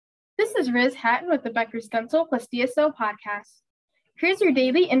This is Riz Hatton with the Becker's Dental plus DSO podcast. Here's your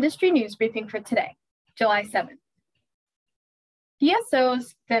daily industry news briefing for today, July 7th.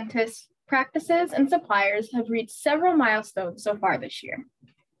 DSOs, dentists, practices, and suppliers have reached several milestones so far this year.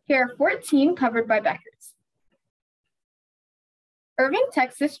 Here are 14 covered by Becker's. Irving,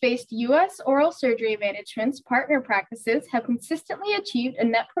 Texas-based U.S. Oral Surgery Management's partner practices have consistently achieved a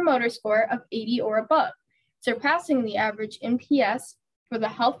Net Promoter Score of 80 or above, surpassing the average NPS for the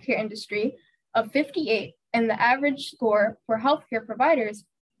healthcare industry of 58 and the average score for healthcare providers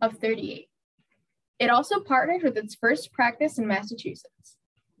of 38. It also partnered with its first practice in Massachusetts.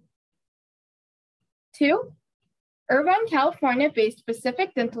 2. Irvine, California-based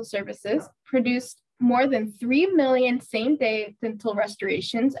Pacific Dental Services produced more than 3 million same-day dental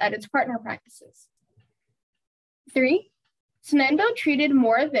restorations at its partner practices. 3. Sonendo treated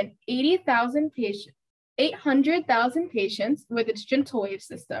more than 800,000 patients with its GentleWave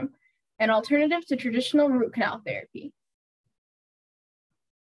system, an alternative to traditional root canal therapy.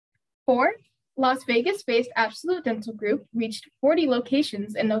 4. Las Vegas-based Absolute Dental Group reached 40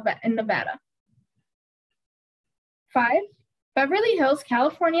 locations in Nevada. 5. Beverly Hills,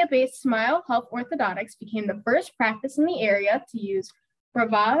 California-based Smile Health Orthodontics became the first practice in the area to use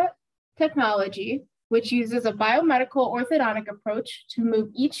Brava technology, which uses a biomedical orthodontic approach to move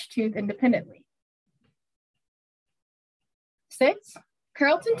each tooth independently. 6.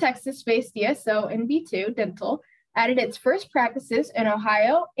 Carrollton, Texas-based DSO NB2 Dental added its first practices in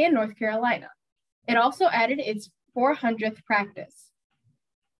Ohio and North Carolina. It also added its 400th practice.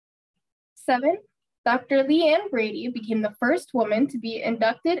 7. Dr. Leanne Brady became the first woman to be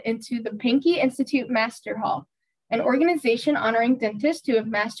inducted into the Pankey Institute Master Hall, an organization honoring dentists who have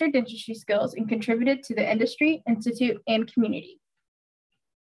mastered dentistry skills and contributed to the industry, institute, and community.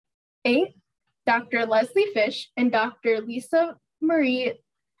 8. Dr. Leslie Fish and Dr. Lisa Marie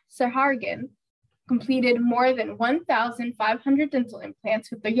Sahargan completed more than 1,500 dental implants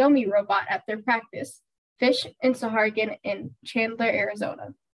with the Yomi robot at their practice, Fish and Sahargan in Chandler,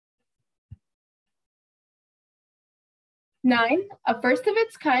 Arizona. 9. A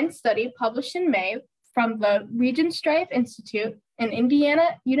first-of-its-kind study published in May from the Regenstrief Institute and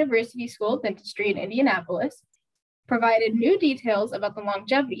Indiana University School of Dentistry in Indianapolis provided new details about the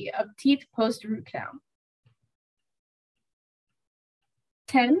longevity of teeth post-root canal.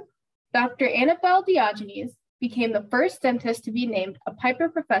 10. Dr. Annabelle Diogenes became the first dentist to be named a Piper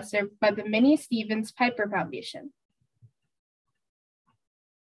Professor by the Minnie Stevens Piper Foundation.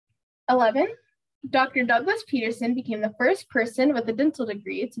 11. Dr. Douglas Peterson became the first person with a dental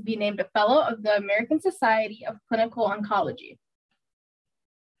degree to be named a Fellow of the American Society of Clinical Oncology.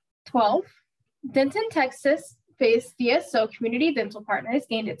 12. Denton, Texas-based DSO Community Dental Partners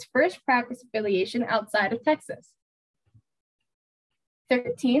gained its first practice affiliation outside of Texas.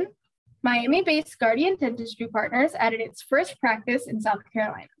 13. Miami-based Guardian Dentistry Partners added its first practice in South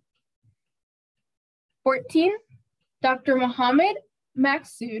Carolina. 14. Dr. Mohammed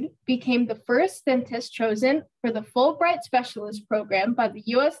Maksud became the first dentist chosen for the Fulbright Specialist Program by the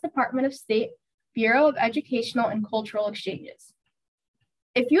U.S. Department of State Bureau of Educational and Cultural Exchanges.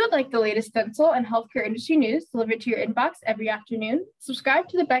 If you would like the latest dental and healthcare industry news delivered to your inbox every afternoon, subscribe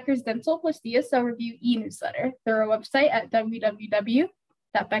to the Becker's Dental plus DSO Review e-newsletter through our website at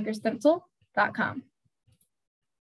www.beckersdental.com.